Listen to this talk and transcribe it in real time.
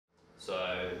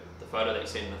photo that you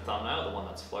see in the thumbnail, the one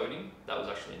that's floating, that was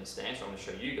actually in the stand. So I'm going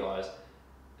to show you guys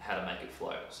how to make it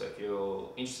float. So if you're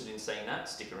interested in seeing that,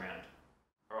 stick around.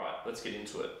 Alright, let's get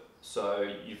into it.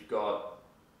 So you've got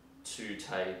to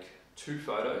take 2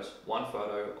 photos, one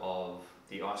photo of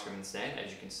the ice cream in the stand,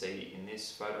 as you can see in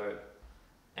this photo,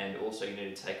 and also you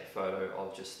need to take a photo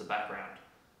of just the background.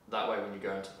 That way when you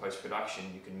go into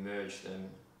post-production you can merge them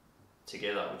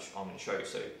together, which I'm going to show you.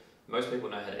 So most people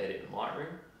know how to edit in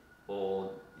Lightroom,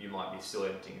 or you might be still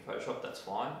editing in Photoshop, that's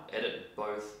fine. Edit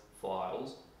both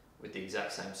files with the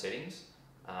exact same settings,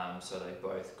 so they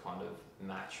both kind of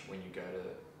match when you go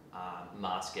to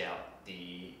mask out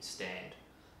the stand.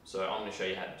 So I'm going to show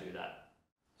you how to do that.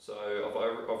 So I've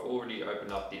already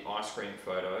opened up the ice cream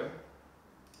photo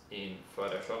in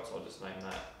Photoshop, so I'll just name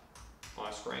that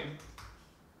ice cream.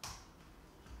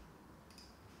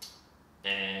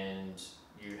 And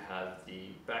you have the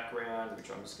background, which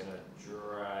I'm just going to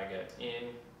drag it in.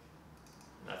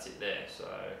 And that's it there. So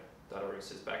that already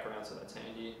says background, so that's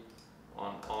handy.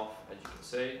 On, off, as you can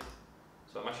see.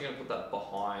 So I'm actually going to put that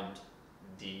behind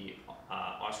the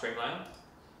ice cream layer.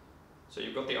 So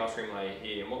you've got the ice cream layer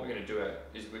here, and what we're going to do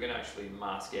is we're going to actually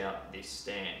mask out this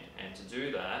stand. And to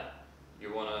do that,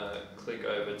 you want to click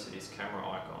over to this camera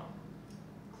icon.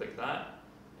 Click that,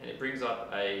 and it brings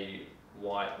up a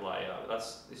white layer.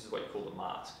 This is what you call the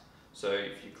mask. So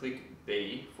if you click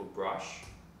B for brush,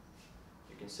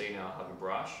 you can see now I have a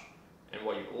brush. And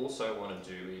what you also want to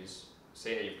do is,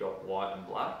 see how you've got white and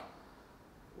black?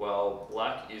 Well,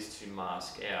 black is to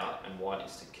mask out and white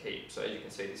is to keep. So as you can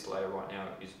see, this layer right now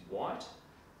is white.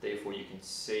 Therefore you can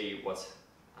see what's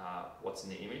in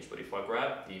the image. But if I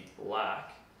grab the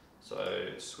black, so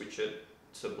switch it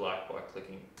to black by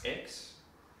clicking X,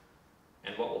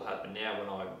 and what will happen now when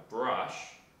I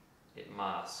brush, it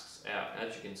masks out.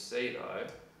 As you can see though,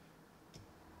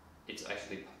 it's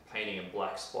actually painting a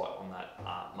black spot on that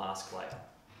mask layer.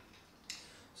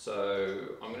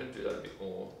 So I'm going to do that a bit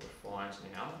more refined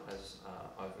now, as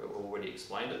I've already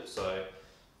explained it. So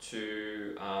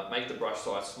to make the brush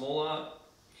size smaller,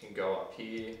 you can go up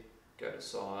here, go to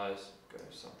size, go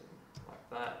to something like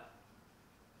that,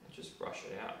 and just brush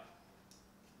it out.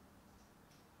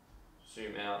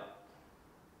 Zoom out.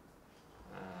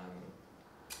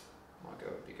 Might go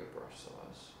a bigger brush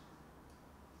size.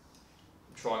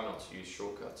 I'm trying not to use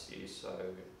shortcuts here so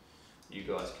you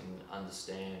guys can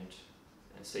understand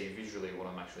and see visually what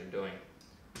I'm actually doing.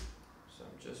 So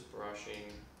I'm just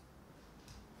brushing.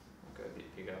 I'll go a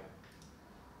bit bigger.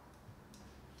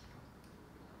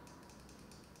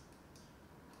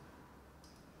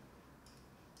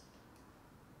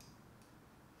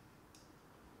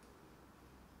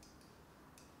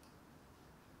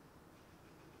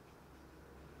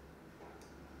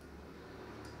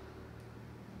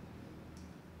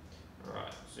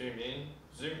 Alright, zoom in.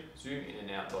 Zoom in and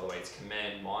out, by the way, it's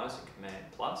Command minus and Command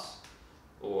plus,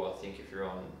 or I think if you're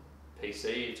on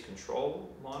PC it's Control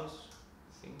minus,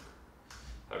 I think.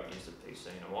 I haven't used a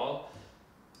PC in a while.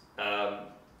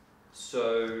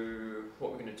 So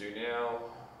what we're going to do now,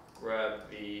 grab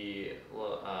the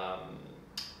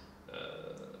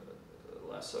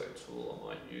lasso tool I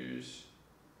might use,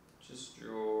 just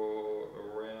draw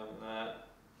around that,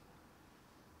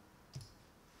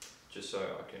 just so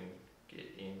I can get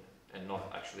in and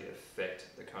not actually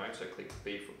affect the cone. So click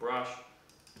B for brush.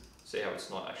 See how it's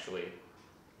not actually,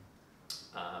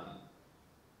 I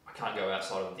can't go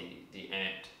outside of the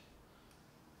ant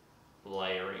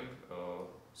layering or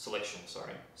selection,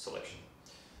 selection.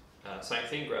 Same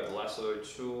thing, grab the lasso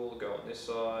tool, go on this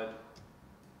side,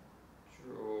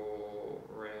 draw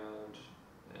around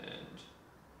and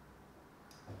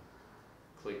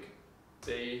click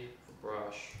B for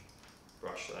brush,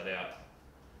 brush that out.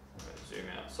 Zoom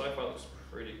out. So far looks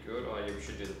pretty good. Oh yeah, we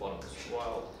should do the bottom as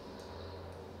well.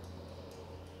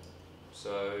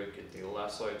 So get the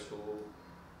lasso tool,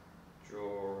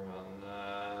 draw around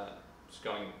that. It's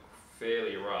going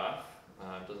fairly rough.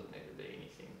 Doesn't need to be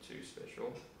anything too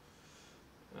special.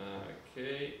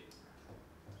 Okay.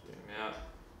 Zoom out,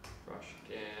 brush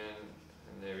again,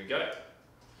 and there we go.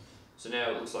 So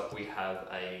now it looks like we have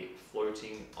a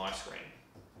floating ice cream,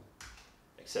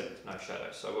 except with no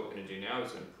shadow. So what we're going to do now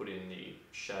is going to put in the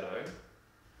shadow.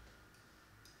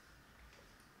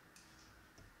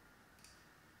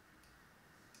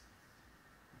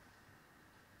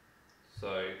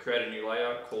 So create a new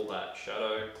layer, call that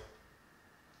shadow.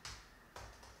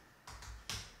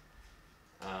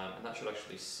 And that should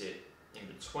actually sit in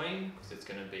between because it's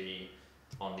going to be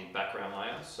on the background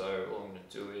layer. So all I'm going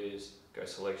to do is go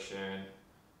selection,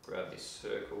 grab this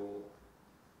circle,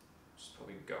 just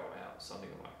probably go out something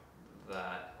like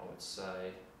that, I would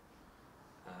say.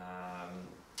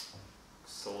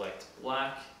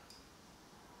 black,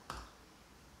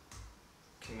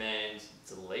 Command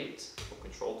delete or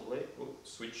Control delete.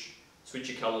 Switch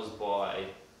your colors by,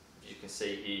 you can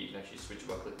see here, you can actually switch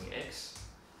by clicking X.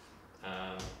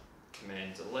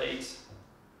 Command delete,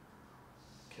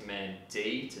 Command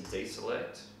D to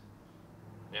deselect.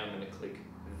 Now I'm going to click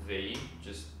V,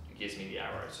 just it gives me the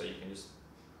arrow. So you can just,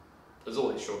 there's all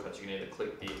these shortcuts. You can either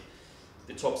click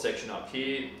the top section up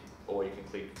here, or you can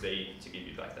click V to give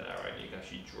you back that arrow. And you can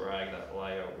actually drag that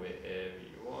layer wherever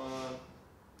you want.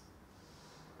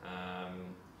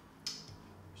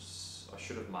 I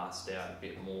should have masked out a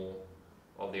bit more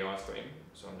of the ice cream.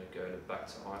 So I'm going to go back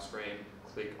to ice cream,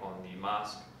 click on the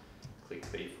mask, click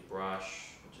B for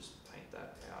brush, and just paint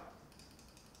that out.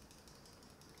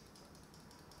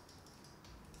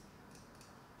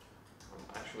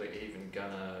 I'm actually even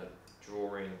gonna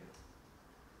draw in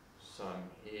some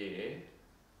here.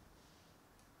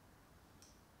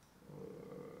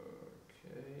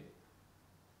 Okay.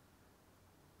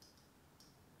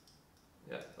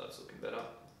 Yeah, that's looking better.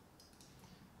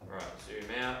 Alright, zoom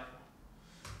out,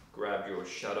 grab your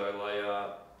shadow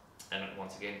layer, and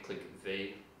once again click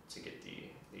V to get the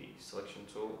selection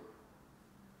tool.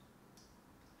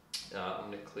 I'm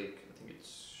going to click, I think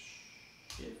it's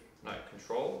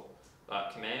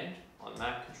Command on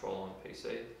Mac, Control on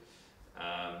PC.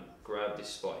 Grab this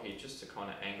spot here just to kind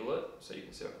of angle it, so you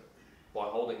can see by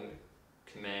holding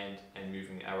Command and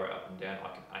moving the arrow up and down, I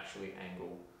can actually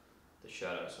angle the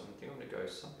shadow. So I think I'm going to go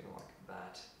something like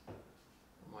that. I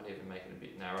might even make it a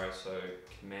bit narrow, so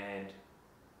Command,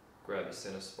 grab the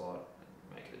center spot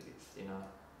and make it a bit thinner.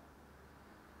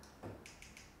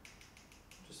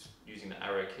 Just using the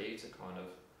arrow key to kind of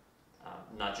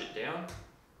nudge it down.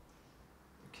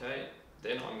 Okay,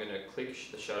 then I'm going to click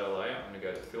the shadow layer, I'm going to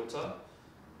go to Filter,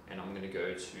 and I'm going to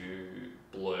go to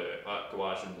Blur,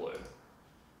 Gouache and Blur.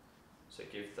 So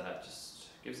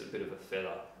gives it a bit of a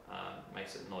feather,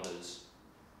 makes it not as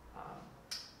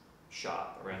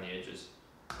sharp around the edges.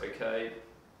 Okay,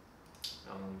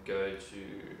 I'm going to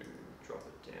drop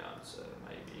it down, so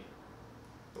maybe,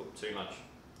 too much.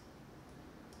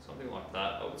 Something like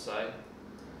that, I would say.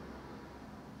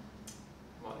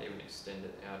 Might even extend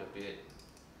it out a bit.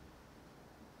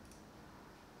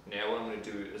 Now what I'm going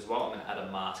to do as well, I'm going to add a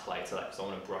mask layer to that because I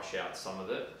want to brush out some of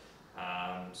it.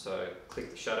 So click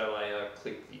the shadow layer,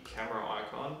 click the camera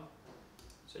icon.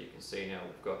 So you can see now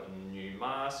we've got a new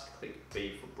mask. Click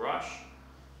B for brush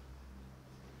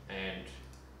and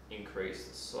increase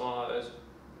the size.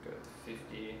 Go to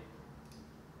 50,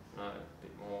 no, a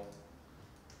bit more.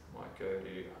 Might go to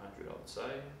 100, I would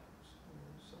say.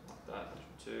 Something like that,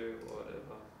 102,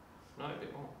 whatever. No, a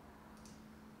bit more.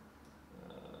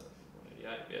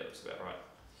 188, yeah, that's about right.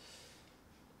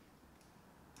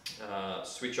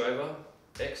 Switch over,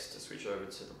 X to switch over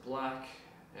to the black,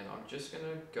 and I'm just going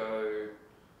to go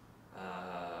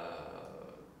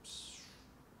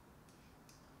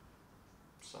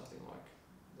something like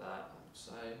that, I would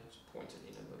say. Just point it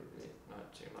in a little bit,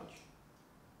 not too much.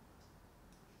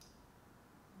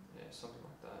 Yeah, something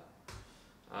like that.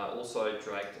 Also, I'm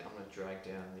going to drag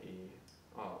down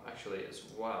actually as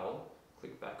well,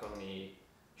 click back on the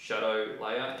shadow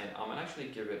layer, and I'm going to actually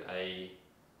give it a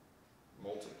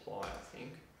multiply, I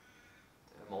think.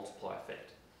 A multiply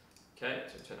effect. Okay,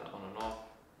 so turn that on and off.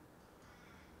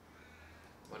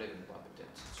 Might even bump it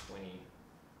down to 20.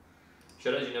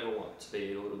 Shadows you never want to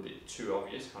be a little bit too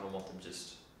obvious, kind of want them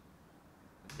just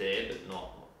there, but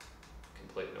not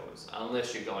completely obvious,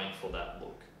 unless you're going for that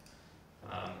look.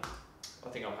 I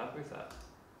think I'm happy with that.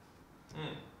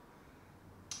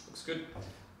 Looks good.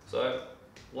 So,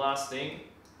 last thing,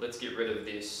 let's get rid of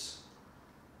this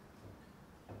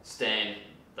stand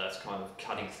that's kind of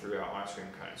cutting through our ice cream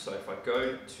cone. So if I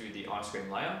go to the ice cream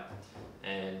layer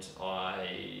and I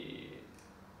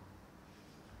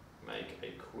make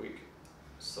a quick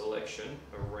selection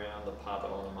around the part that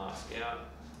I want to mask out.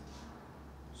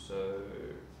 So,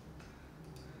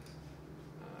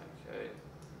 okay,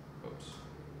 oops.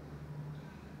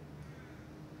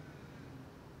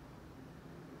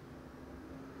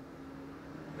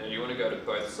 Now you want to go to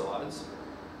both sides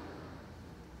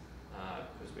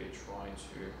because we're trying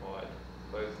to hide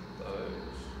both of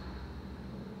those.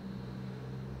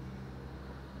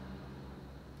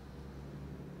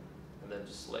 And then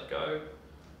just let go,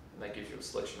 and that gives you a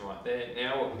selection right there.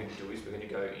 Now what we're going to do is we're going to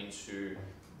go into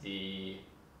the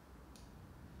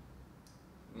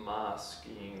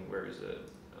masking, where is it?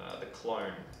 The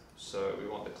clone. So we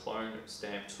want the clone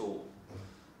stamp tool.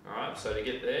 Alright, so to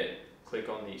get there, click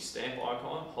on the stamp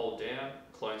icon, hold down,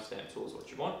 clone stamp tool is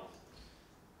what you want.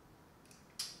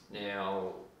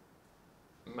 Now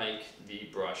make the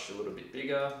brush a little bit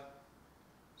bigger.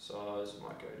 Size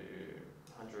might go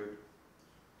to 100,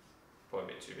 probably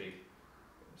a bit too big,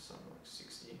 something like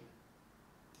 60.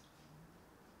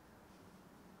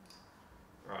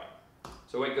 Right,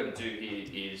 so what you've got to do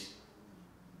here is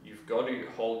you've got to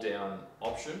hold down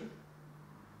Option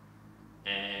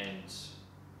and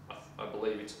I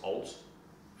believe it's Alt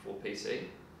for PC.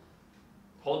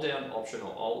 Hold down Option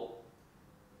or Alt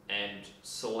and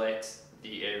select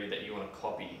the area that you want to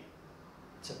copy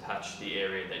to patch the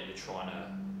area that you're trying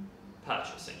to patch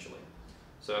essentially.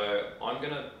 So I'm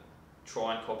going to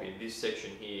try and copy this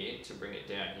section here to bring it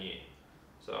down here.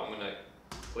 So I'm going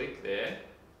to click there,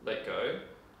 let go,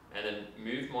 and then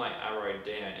move my arrow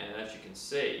down, and as you can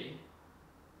see,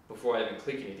 before I even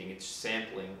click anything, it's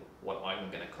sampling what I'm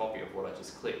going to copy of what I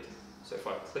just clicked. So if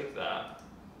I click that,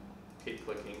 keep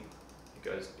clicking, it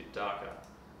goes a bit darker.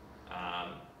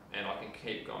 And I can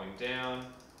keep going down,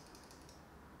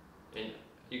 and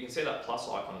you can see that plus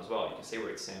icon as well. You can see where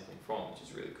it's sampling from, which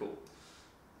is really cool.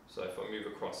 So if I move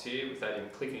across here, without even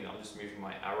clicking, I'm just moving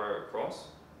my arrow across.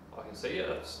 I can see, yeah,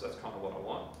 that's kind of what I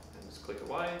want. And just click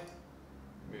away,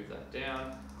 move that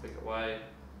down, click away.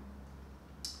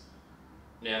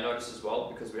 Now notice as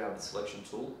well, because we have the selection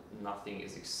tool, nothing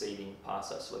is exceeding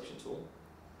past that selection tool.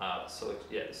 The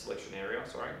selection area,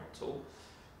 sorry, not tool.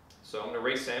 So I'm going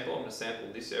to resample. I'm going to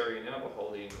sample this area now by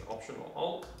holding Option or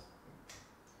Alt.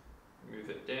 Move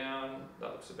it down.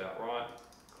 That looks about right.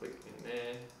 Click in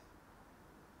there.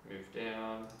 Move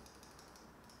down.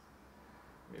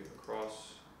 Move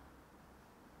across.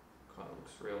 Kind of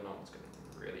looks real. No one's going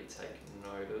to really take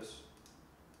notice.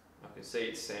 I can see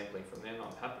it's sampling from there.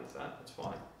 I'm happy with that. That's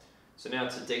fine. So now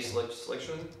to deselect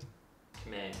selection.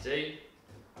 Command D.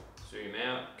 Zoom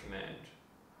out. Command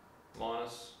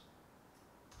minus.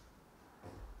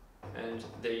 And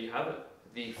there you have it,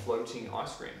 the floating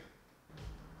ice cream.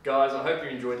 Guys, I hope you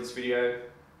enjoyed this video.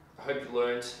 I hope you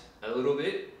learned a little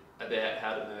bit about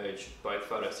how to merge both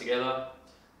photos together.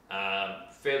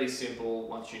 Fairly simple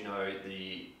once you know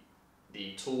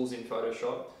the tools in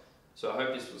Photoshop. So I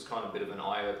hope this was kind of a bit of an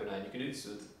eye-opener, and you can do this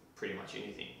with pretty much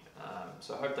anything.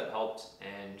 So I hope that helped,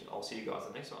 and I'll see you guys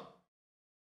in the next one.